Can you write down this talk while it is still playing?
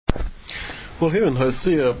Well, here in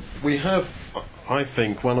Hosea, we have, I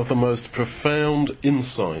think, one of the most profound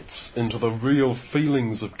insights into the real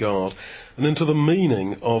feelings of God and into the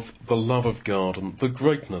meaning of the love of God and the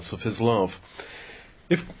greatness of his love.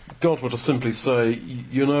 If God were to simply say,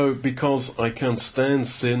 you know, because I can't stand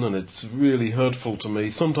sin and it's really hurtful to me,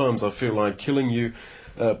 sometimes I feel like killing you,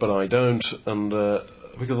 but I don't, and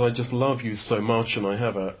because I just love you so much and I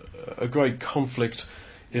have a great conflict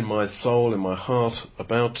in my soul, in my heart,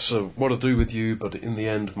 about what to do with you, but in the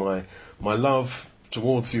end my love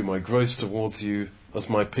towards you, my grace towards you as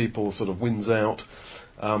my people sort of wins out.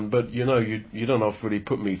 But you know, you don't have to really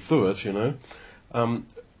put me through it, you know.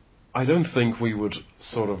 I don't think we would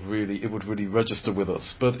it would really register with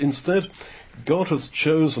us. But instead, God has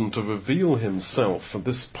chosen to reveal himself and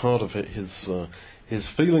this part of it, his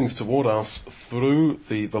feelings toward us through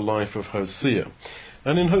the life of Hosea.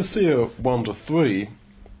 And in Hosea 1-3,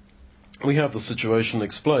 we have the situation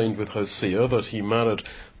explained with Hosea that he married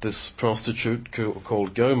this prostitute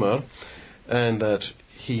called Gomer, and that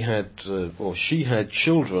he had, or she had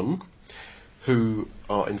children who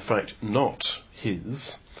are in fact not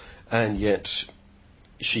his, and yet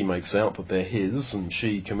she makes out that they're his, and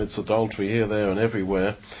she commits adultery here, there, and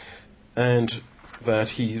everywhere, and that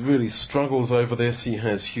he really struggles over this. He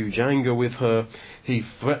has huge anger with her. He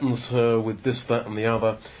threatens her with this, that, and the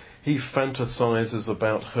other. He fantasizes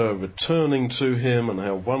about her returning to him and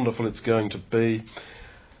how wonderful it's going to be.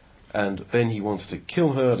 And then he wants to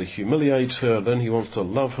kill her, to humiliate her. Then he wants to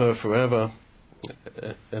love her forever,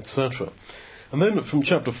 etc. And then from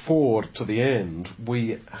chapter 4 to the end,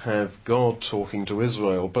 we have God talking to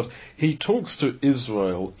Israel. But he talks to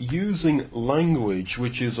Israel using language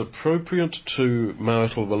which is appropriate to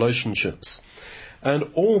marital relationships.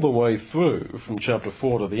 And all the way through, from chapter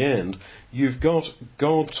 4 to the end, you've got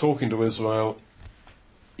God talking to Israel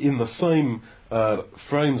in the same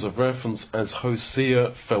frames of reference as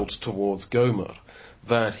Hosea felt towards Gomer.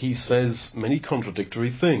 That he says many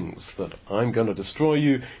contradictory things, that I'm going to destroy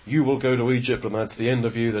you, you will go to Egypt, and that's the end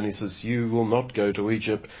of you. Then he says, you will not go to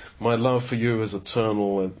Egypt, my love for you is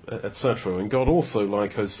eternal, etc. And God also,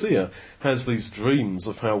 like Hosea, has these dreams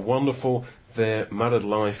of how wonderful their married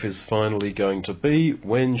life is finally going to be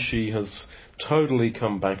when she has totally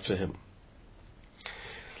come back to him.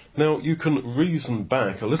 Now, you can reason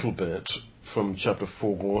back a little bit from chapter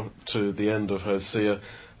 4 to the end of Hosea.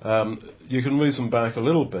 You can reason back a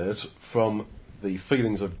little bit from the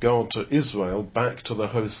feelings of God to Israel back to the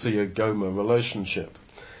Hosea-Gomer relationship.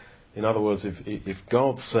 In other words, if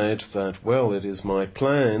God said that, well, it is my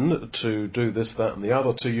plan to do this, that, and the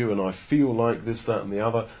other to you, and I feel like this, that, and the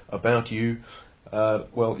other about you,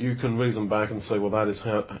 well, you can reason back and say, well, that is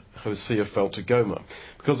how Hosea felt to Gomer.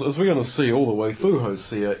 Because as we're going to see all the way through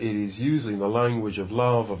Hosea, it is using the language of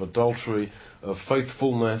love, of adultery, of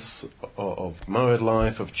faithfulness, of married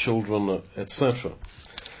life, of children, etc.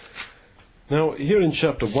 Now, here in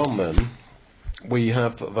chapter 1, then, we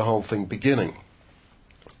have the whole thing beginning.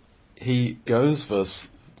 He goes, verse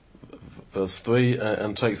 3,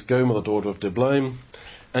 and takes Gomer, the daughter of Diblaim,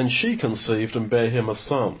 and she conceived and bare him a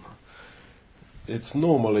son. It's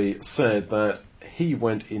normally said that he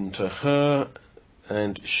went into her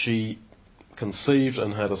and she conceived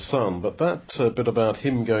and had a son, but that bit about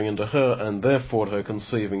him going into her and therefore her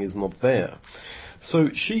conceiving is not there. So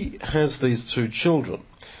she has these two children,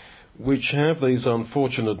 which have these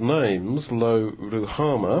unfortunate names, Lo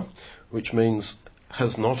Ruhamah, which means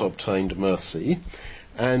has not obtained mercy,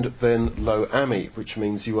 and then Lo Ami, which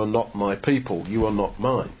means you are not my people, you are not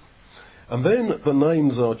mine. And then the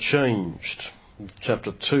names are changed.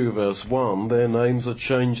 Chapter 2, verse 1, their names are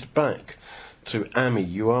changed back to Ami,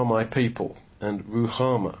 you are my people, and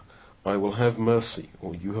Ruhamah, I will have mercy,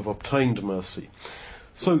 or you have obtained mercy.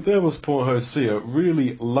 So there was poor Hosea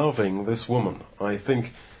really loving this woman. I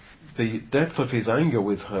think the depth of his anger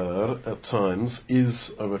with her at times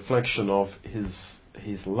is a reflection of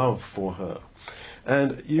his love for her.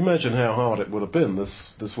 And you imagine how hard it would have been,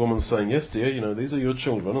 this woman saying, yes dear, you know, these are your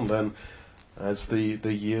children, and then as the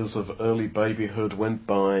years of early babyhood went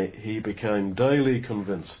by, he became daily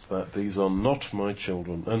convinced that these are not my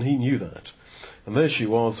children, and he knew that. And there she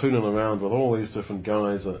was, hooning around with all these different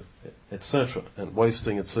guys, etc., and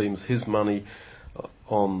wasting, it seems, his money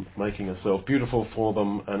on making herself beautiful for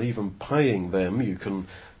them, and even paying them, you can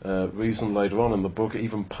reason later on in the book,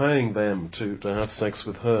 even paying them to have sex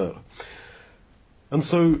with her. And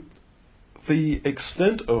so the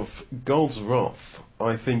extent of God's wrath,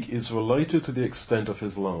 I think, is related to the extent of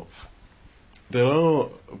his love. There are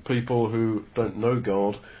people who don't know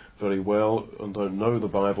God very well and don't know the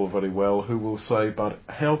Bible very well who will say, but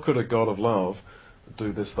how could a God of love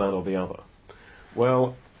do this, that, or the other?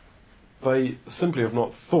 Well, they simply have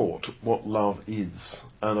not thought what love is,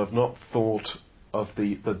 and have not thought of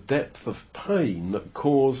the depth of pain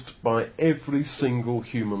caused by every single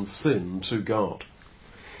human sin to God.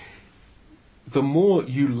 The more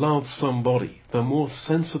you love somebody, the more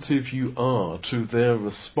sensitive you are to their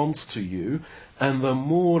response to you, and the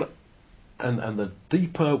more and the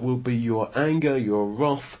deeper will be your anger, your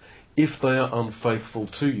wrath, if they are unfaithful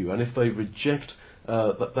to you, and if they reject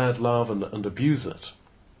that love and abuse it.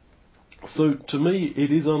 So to me,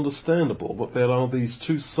 it is understandable that there are these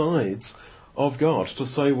two sides of God. To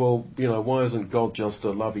say, well, why isn't God just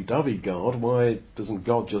a lovey-dovey God? Why doesn't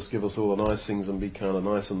God just give us all the nice things and be kind of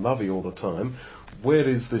nice and lovey all the time? Where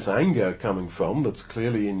is this anger coming from that's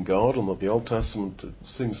clearly in God and that the Old Testament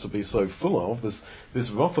seems to be so full of, this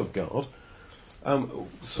wrath of God?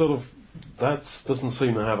 That doesn't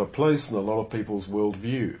seem to have a place in a lot of people's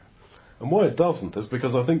worldview. And why it doesn't is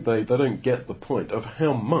because I think they don't get the point of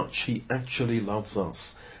how much he actually loves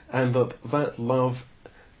us, and that love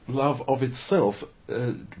of itself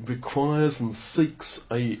requires and seeks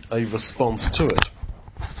a response to it.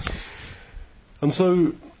 And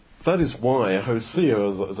so that is why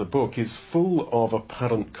Hosea as a book is full of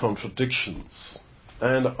apparent contradictions.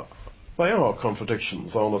 And they are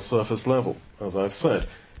contradictions on a surface level, as I've said.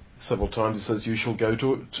 Several times it says, you shall go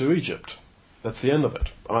to Egypt. That's the end of it.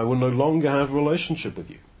 I will no longer have a relationship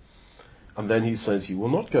with you. And then he says, you will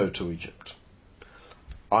not go to Egypt.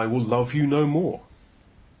 I will love you no more.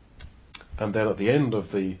 And then at the end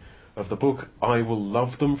of the book, I will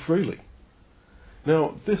love them freely.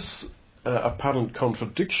 Now, this apparent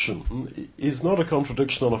contradiction is not a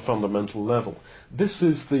contradiction on a fundamental level. This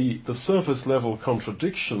is the surface level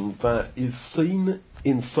contradiction that is seen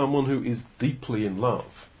in someone who is deeply in love.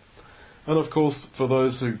 And of course, for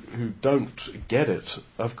those who don't get it,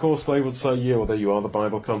 of course they would say, yeah, well, there you are, the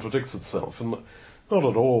Bible contradicts itself. And not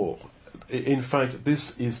at all. In fact,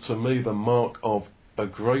 this is to me the mark of a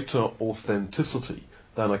greater authenticity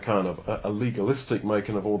than a kind of a legalistic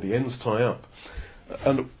making of all the ends tie up.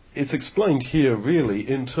 And it's explained here really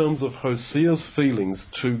in terms of Hosea's feelings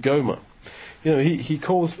to Gomer. He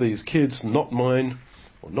calls these kids not mine,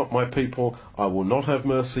 or not my people, I will not have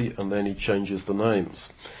mercy, and then he changes the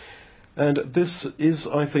names. And this is,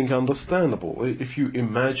 I think, understandable. If you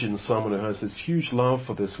imagine someone who has this huge love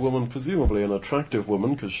for this woman, presumably an attractive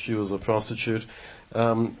woman, because she was a prostitute,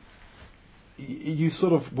 you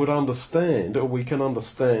sort of would understand, or we can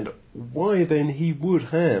understand, why then he would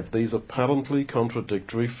have these apparently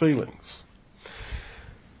contradictory feelings.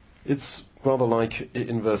 It's rather like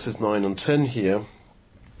in verses 9 and 10 here,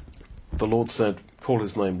 the Lord said, call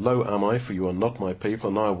his name, Lo am I, for you are not my people,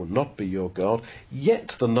 and I will not be your God.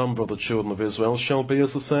 Yet the number of the children of Israel shall be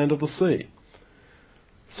as the sand of the sea.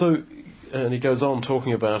 So, and he goes on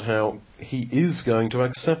talking about how he is going to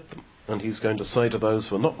accept them, and he's going to say to those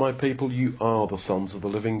who are not my people, you are the sons of the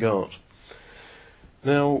living God.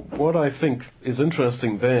 Now, what I think is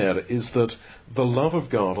interesting there is that the love of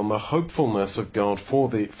God and the hopefulness of God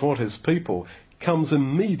for his people comes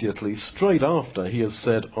immediately straight after he has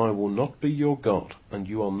said, I will not be your God, and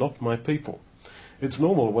you are not my people. It's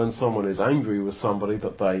normal when someone is angry with somebody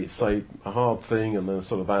that they say a hard thing and then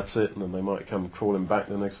sort of that's it, and then they might come crawling back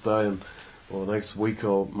the next day or the next week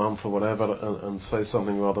or month or whatever and say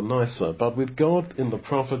something rather nicer. But with God in the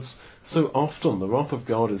prophets, so often the wrath of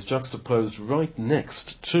God is juxtaposed right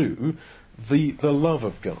next to the love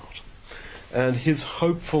of God and his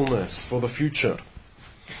hopefulness for the future.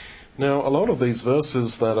 Now, a lot of these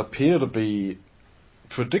verses that appear to be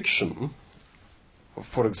prediction,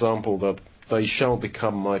 for example, that they shall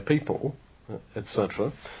become my people,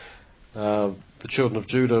 etc., the children of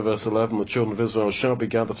Judah, verse 11, the children of Israel shall be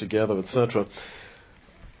gathered together, etc.,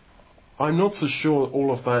 I'm not so sure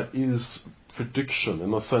all of that is prediction in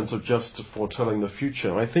the sense of just foretelling the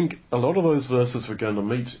future. I think a lot of those verses we're going to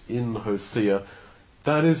meet in Hosea,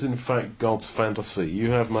 that is in fact God's fantasy. You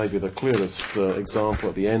have maybe the clearest example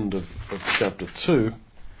at the end of chapter 2,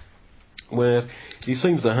 where he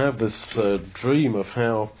seems to have this dream of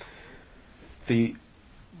how he's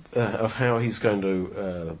going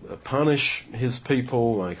to punish his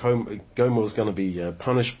people, like Gomer was going to be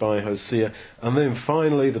punished by Hosea, and then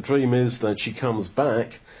finally the dream is that she comes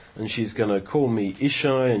back and she's going to call me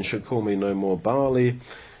Ishai and she'll call me no more Barley. And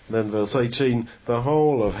then verse 18, the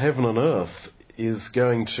whole of heaven and earth is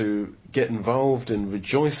going to get involved in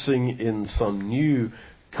rejoicing in some new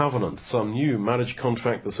covenant, some new marriage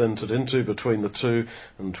contract that's entered into between the two.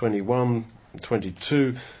 And 21 and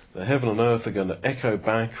 22, the heaven and earth are going to echo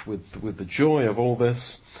back with the joy of all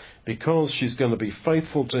this, because she's going to be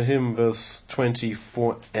faithful to him, verse 20,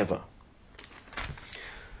 forever.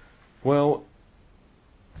 Well,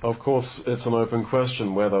 of course, it's an open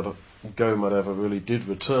question whether Gomer ever really did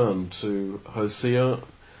return to Hosea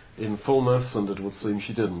in fullness, and it would seem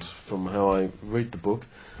she didn't, from how I read the book.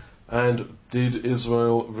 And did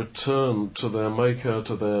Israel return to their Maker,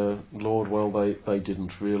 to their Lord? Well, they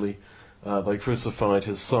didn't really. They crucified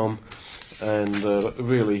his son, and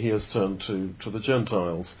really he has turned to the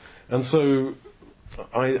Gentiles. And so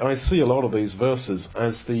I see a lot of these verses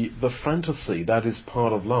as the fantasy that is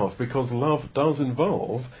part of love, because love does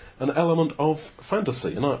involve an element of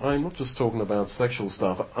fantasy. And I'm not just talking about sexual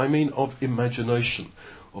stuff, I mean of imagination,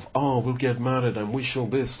 of, we'll get married and we shall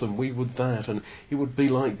this and we would that and it would be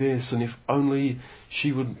like this, and if only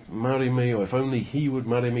she would marry me, or if only he would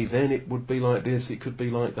marry me, then it would be like this, it could be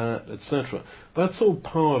like that, etc. That's all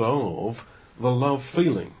part of the love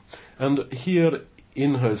feeling. And here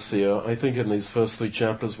in Hosea, I think in these first 3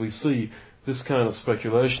 chapters, we see this kind of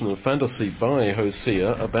speculation and fantasy by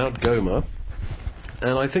Hosea about Gomer,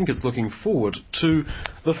 and I think it's looking forward to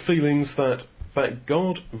the feelings that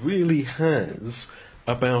God really has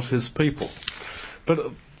about his people.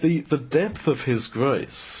 But the depth of his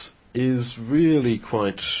grace is really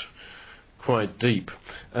quite deep.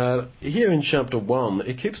 Here in chapter 1,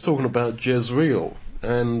 it keeps talking about Jezreel,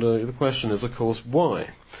 and the question is, of course, why?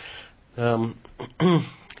 He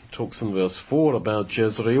talks in verse 4 about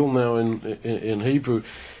Jezreel. Now in Hebrew,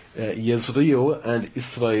 Jezreel and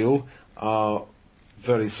Israel are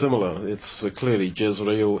very similar. It's clearly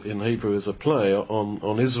Jezreel in Hebrew is a play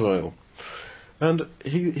on Israel. And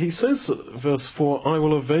he says, verse 4, I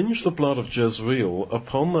will avenge the blood of Jezreel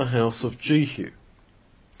upon the house of Jehu.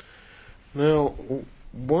 Now,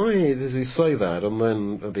 why does he say that? And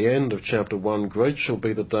then at the end of chapter 1, great shall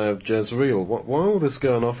be the day of Jezreel. Why all this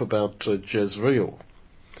going off about Jezreel?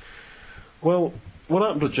 Well, what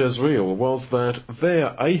happened to Jezreel was that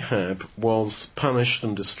there Ahab was punished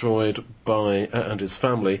and destroyed by, and his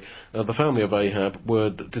family, the family of Ahab, were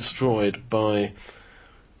destroyed by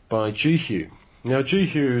Jehu. Now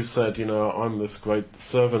Jehu said, I'm this great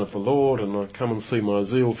servant of the Lord, and I come and see my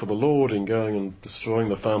zeal for the Lord in going and destroying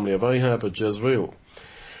the family of Ahab at Jezreel.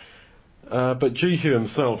 But Jehu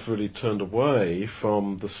himself really turned away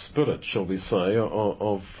from the spirit, shall we say,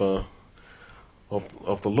 of the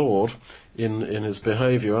Lord in his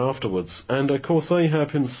behaviour afterwards. And of course Ahab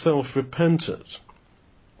himself repented.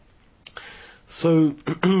 So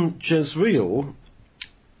Jezreel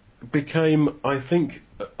became, I think,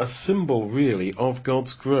 a symbol really of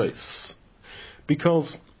God's grace,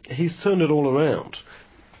 because he's turned it all around.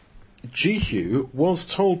 Jehu was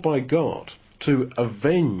told by God to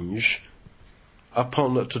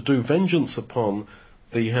do vengeance upon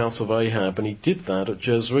the house of Ahab, and he did that at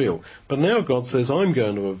Jezreel. But now God says, I'm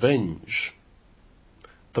going to avenge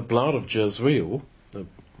the blood of Jezreel,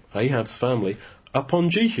 Ahab's family, upon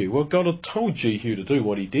Jehu. Well, God had told Jehu to do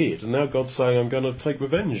what he did, and now God's saying, I'm going to take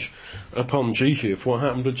revenge upon Jehu for what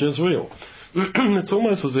happened to Jezreel. It's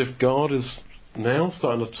almost as if God is now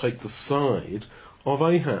starting to take the side of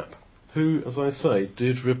Ahab, who, as I say,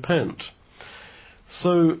 did repent.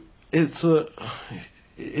 So it's a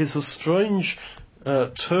strange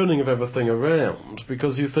turning of everything around,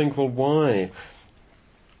 because you think, well,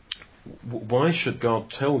 why should God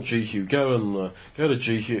tell Jehu, go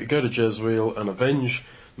to Jezreel and avenge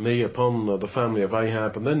me upon the family of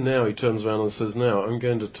Ahab, and then now he turns around and says, now I'm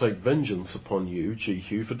going to take vengeance upon you,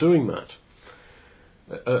 Jehu, for doing that.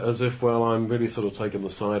 As if, well, I'm really sort of taking the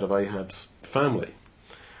side of Ahab's family.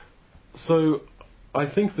 So I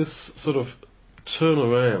think this sort of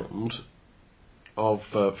turnaround of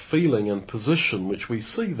feeling and position which we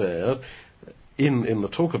see there in the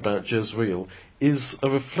talk about Jezreel is a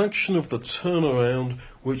reflection of the turnaround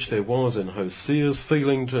which there was in Hosea's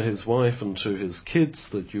feeling to his wife and to his kids,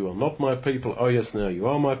 that you are not my people, oh yes, now you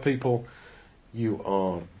are my people, you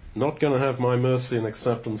are not going to have my mercy and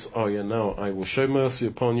acceptance, oh yeah, now I will show mercy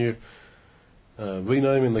upon you.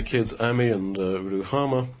 Renaming the kids Ami and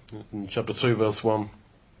Ruhama in chapter 2 verse 1.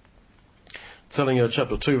 Telling her,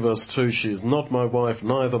 chapter 2 verse 2, she is not my wife,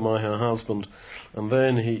 neither her husband. And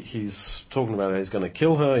then he's talking about how he's going to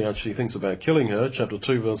kill her. He actually thinks about killing her, chapter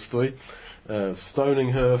 2 verse 3.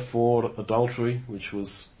 Stoning her for adultery, which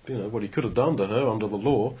was, what he could have done to her under the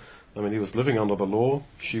law. I mean, he was living under the law.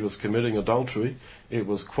 She was committing adultery. It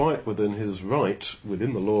was quite within his right,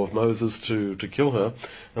 within the law of Moses, to kill her.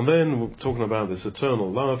 And then we're talking about this eternal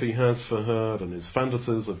love he has for her, and his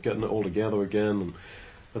fantasies of getting it all together again, and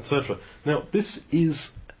etc. Now, this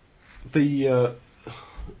is the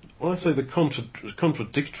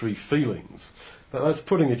contradictory feelings. That's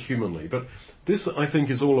putting it humanly. But this, I think,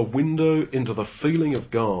 is all a window into the feeling of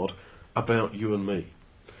God about you and me.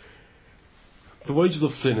 The wages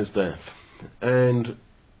of sin is death. And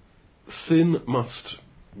sin must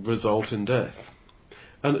result in death.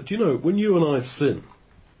 And do you know, when you and I sin,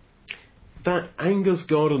 that angers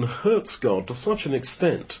God and hurts God to such an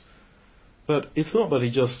extent that it's not that he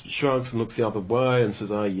just shrugs and looks the other way and says,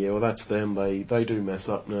 oh yeah, well that's them, they do mess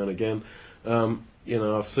up now and again.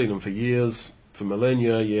 I've seen them for years, for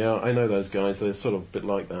millennia, yeah, I know those guys, they're sort of a bit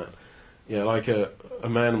like that. Yeah, like a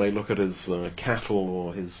man may look at his cattle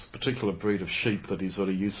or his particular breed of sheep that he's sort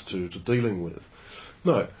of used to dealing with.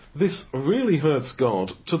 No, this really hurts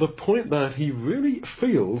God to the point that he really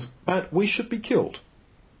feels that we should be killed,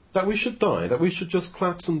 that we should die, that we should just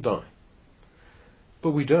collapse and die.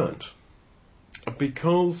 But we don't,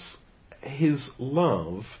 because his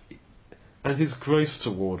love and his grace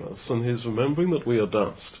toward us and his remembering that we are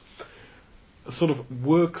dust sort of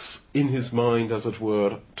works in his mind, as it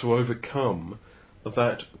were, to overcome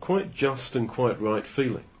that quite just and quite right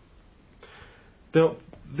feeling. Now,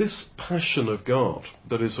 this passion of God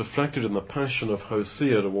that is reflected in the passion of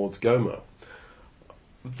Hosea towards Gomer,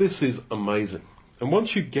 this is amazing. And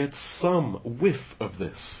once you get some whiff of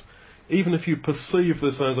this, even if you perceive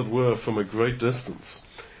this, as it were, from a great distance,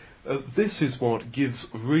 this is what gives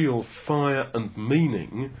real fire and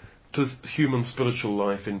meaning to human spiritual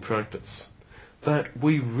life in practice. That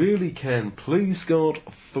we really can please God,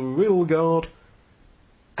 thrill God,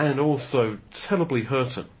 and also terribly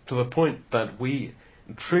hurt him, to the point that we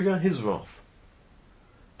trigger his wrath.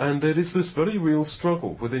 And there is this very real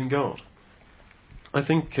struggle within God. I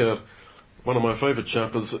think one of my favourite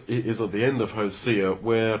chapters is at the end of Hosea,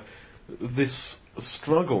 where this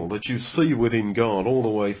struggle that you see within God all the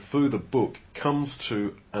way through the book comes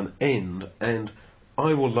to an end, and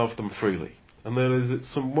I will love them freely. And there is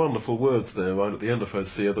some wonderful words there right at the end of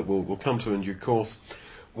Hosea that we'll come to in due course,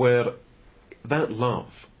 where that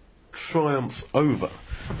love triumphs over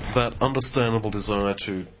that understandable desire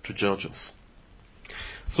to judge us.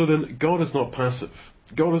 So then, God is not passive.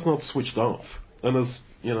 God is not switched off. And as,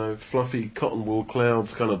 fluffy cotton wool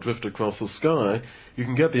clouds kind of drift across the sky, you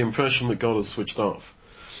can get the impression that God is switched off.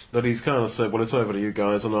 That he's kind of said, well, it's over to you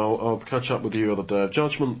guys, and I'll catch up with you at the Day of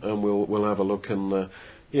Judgment, and we'll have a look, and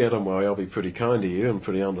yeah, don't worry, I'll be pretty kind to you and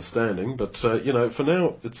pretty understanding, but, for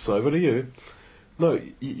now, it's over to you. No,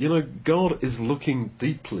 God is looking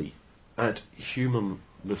deeply at human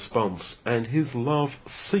response, and his love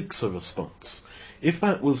seeks a response. If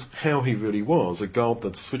that was how he really was, a God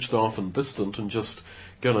that's switched off and distant and just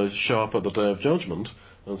going to show up at the Day of Judgment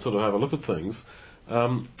and sort of have a look at things,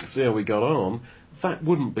 see how we got on, that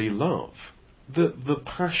wouldn't be love. The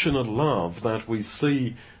passionate love that we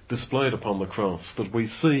see displayed upon the cross, that we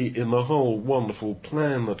see in the whole wonderful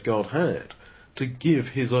plan that God had to give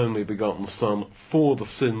his only begotten Son for the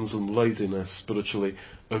sins and laziness spiritually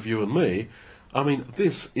of you and me, I mean,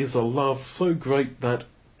 this is a love so great that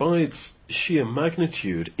by its sheer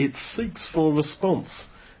magnitude, it seeks for response,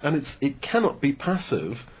 and it cannot be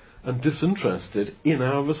passive and disinterested in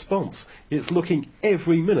our response. It's looking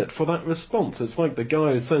every minute for that response. It's like the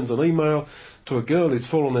guy who sends an email to a girl he's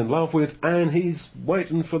fallen in love with, and he's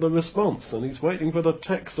waiting for the response, and he's waiting for the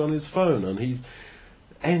text on his phone, and he's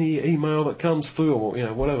any email that comes through,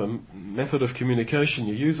 or whatever method of communication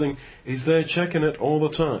you're using, he's there checking it all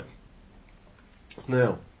the time.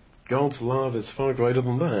 Now, God's love is far greater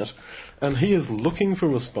than that, and he is looking for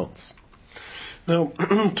response. Now,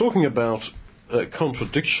 talking about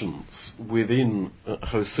contradictions within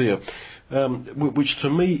Hosea, which to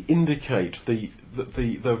me indicate the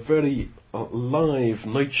very live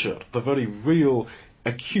nature, the very real,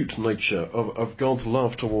 acute nature of God's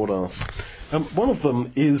love toward us. One of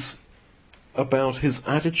them is about his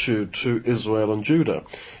attitude to Israel and Judah.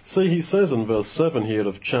 See, he says in verse 7 here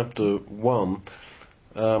of chapter 1,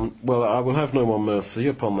 well, I will have no more mercy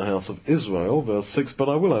upon the house of Israel, verse 6, but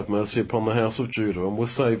I will have mercy upon the house of Judah and will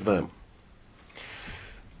save them.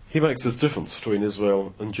 He makes this difference between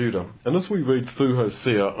Israel and Judah. And as we read through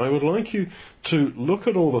Hosea, I would like you to look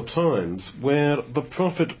at all the times where the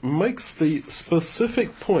prophet makes the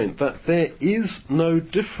specific point that there is no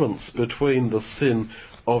difference between the sin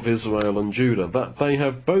of Israel and Judah, that they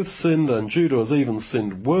have both sinned, and Judah has even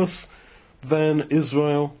sinned worse than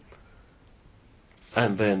Israel.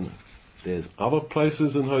 And then there's other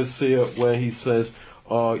places in Hosea where he says,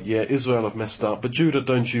 oh yeah, Israel have messed up, but Judah,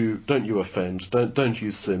 don't you offend, don't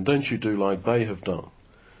you sin, don't you do like they have done.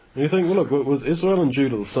 And you think, well, look, was Israel and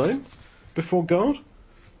Judah the same before God,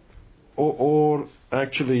 or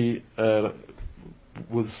actually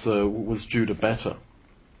was Judah better?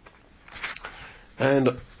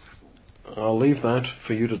 And I'll leave that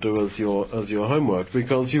for you to do as your homework,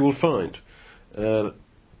 because you will find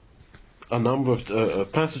a number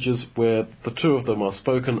of passages where the two of them are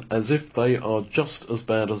spoken as if they are just as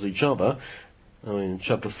bad as each other. I mean,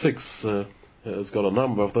 chapter 6 has got a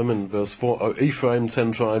number of them. In verse 4, O Ephraim,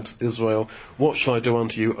 10 tribes, Israel, what shall I do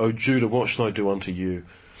unto you? O Judah, what shall I do unto you?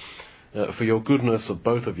 For your goodness of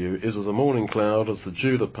both of you is as a morning cloud, as the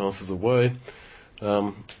dew that passes away.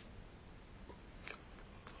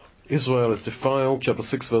 Israel is defiled, chapter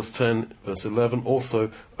 6, verse 10, verse 11.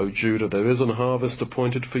 Also, O Judah, there is an harvest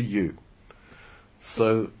appointed for you.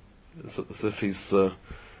 So, it's as if he's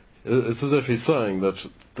saying that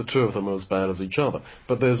the two of them are as bad as each other.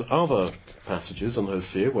 But there's other passages in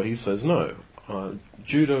Hosea where he says, no,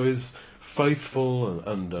 Judah is faithful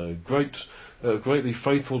and greatly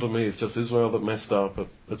faithful to me. It's just Israel that messed up,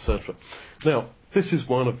 etc. Now, this is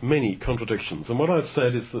one of many contradictions. And what I've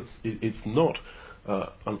said is that it's not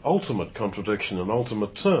an ultimate contradiction in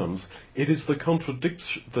ultimate terms. It is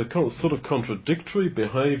the sort of contradictory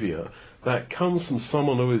behaviour that comes from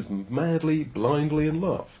someone who is madly, blindly in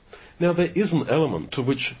love. Now, there is an element to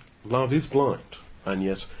which love is blind, and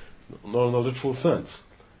yet not in a literal sense.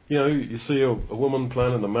 You know, you see a woman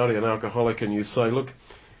planning to marry an alcoholic and you say, look,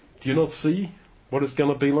 do you not see what it's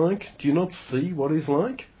going to be like? Do you not see what he's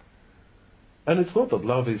like? And it's not that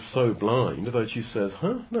love is so blind that she says,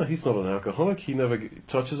 no, he's not an alcoholic, he never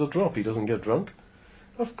touches a drop, he doesn't get drunk.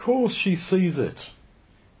 Of course she sees it.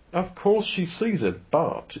 Of course she sees it,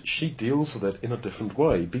 but she deals with it in a different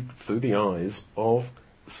way, through the eyes of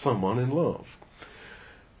someone in love.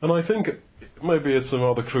 And I think, maybe it's a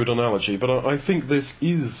rather crude analogy, but I think this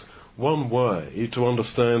is one way to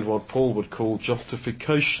understand what Paul would call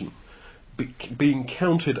justification, being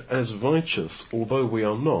counted as righteous, although we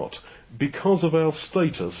are not, because of our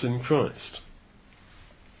status in Christ.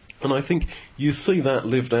 And I think you see that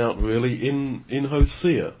lived out really in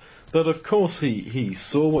Hosea. That of course he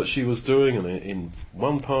saw what she was doing, and in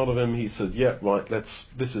one part of him he said, yeah, right, this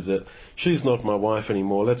is it. She's not my wife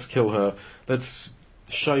anymore, let's kill her, let's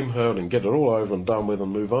shame her and get it all over and done with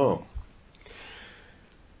and move on.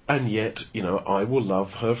 And yet, I will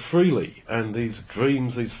love her freely. And these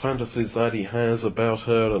dreams, these fantasies that he has about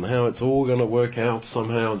her and how it's all going to work out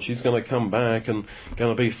somehow and she's going to come back and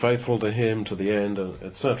going to be faithful to him to the end,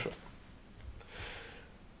 etc.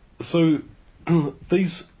 So,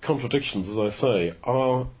 these contradictions, as I say,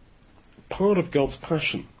 are part of God's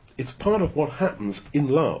passion. It's part of what happens in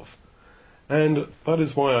love. And that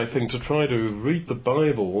is why I think to try to read the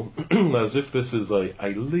Bible as if this is a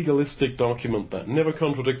legalistic document that never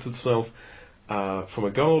contradicts itself, from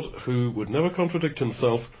a God who would never contradict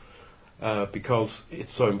himself, because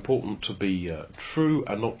it's so important to be true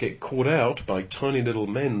and not get caught out by tiny little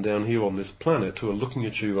men down here on this planet who are looking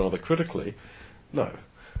at you rather critically. No.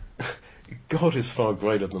 God is far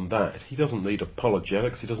greater than that. He doesn't need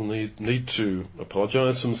apologetics. He doesn't need to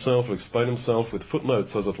apologize for himself or explain himself with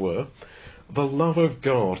footnotes, as it were. The love of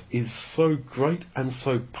God is so great and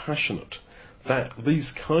so passionate that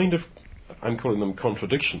these kind of, I'm calling them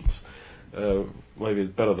contradictions, maybe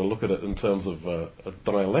it's better to look at it in terms of a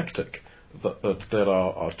dialectic, that there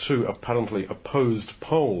are two apparently opposed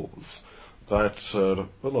poles that are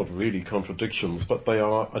not really contradictions, but they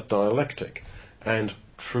are a dialectic, and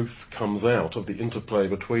truth comes out of the interplay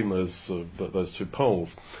between those two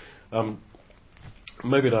poles.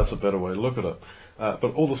 Maybe that's a better way to look at it.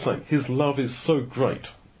 But all the same, his love is so great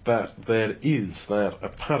that there is that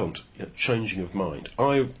apparent changing of mind.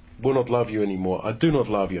 I will not love you anymore. I do not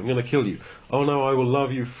love you. I'm going to kill you. Oh no, I will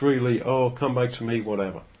love you freely. Oh, come back to me,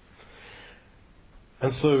 whatever.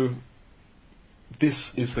 And so,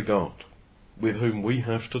 this is the God with whom we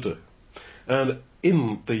have to do. And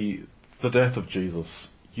in the death of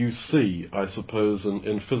Jesus, you see, I suppose,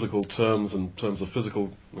 in physical terms, in terms of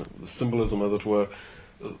physical symbolism, as it were,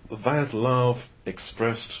 that love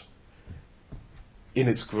expressed in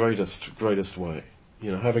its greatest way.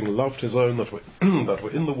 Having loved his own that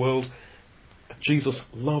were in the world, Jesus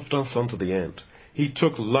loved us unto the end. He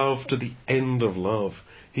took love to the end of love.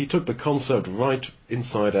 He took the concept right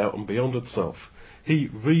inside out and beyond itself. He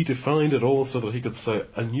redefined it all so that he could say,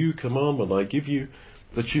 a new commandment I give you,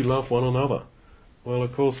 that you love one another. Well,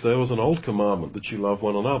 of course, there was an old commandment, that you love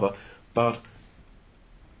one another, but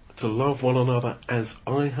to love one another as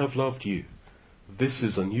I have loved you. This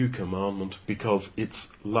is a new commandment because it's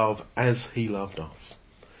love as he loved us.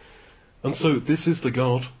 And so this is the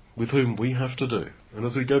God with whom we have to do. And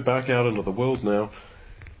as we go back out into the world now,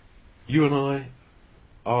 you and I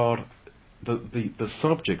are the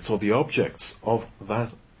subjects or the objects of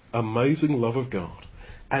that amazing love of God.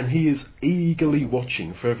 And he is eagerly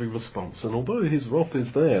watching for every response. And although his wrath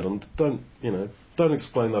is there, and don't Don't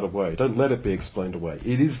explain that away. Don't let it be explained away.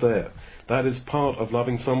 It is there. That is part of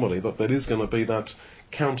loving somebody, that there is going to be that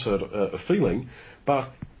countered feeling,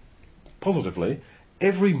 but positively,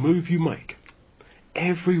 every move you make,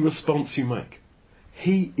 every response you make,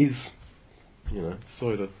 he is,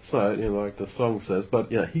 sorry to say it, like the song says,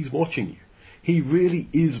 but he's watching you. He really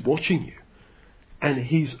is watching you. And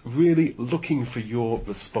he's really looking for your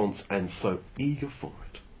response and so eager for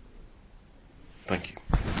it. Thank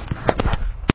you.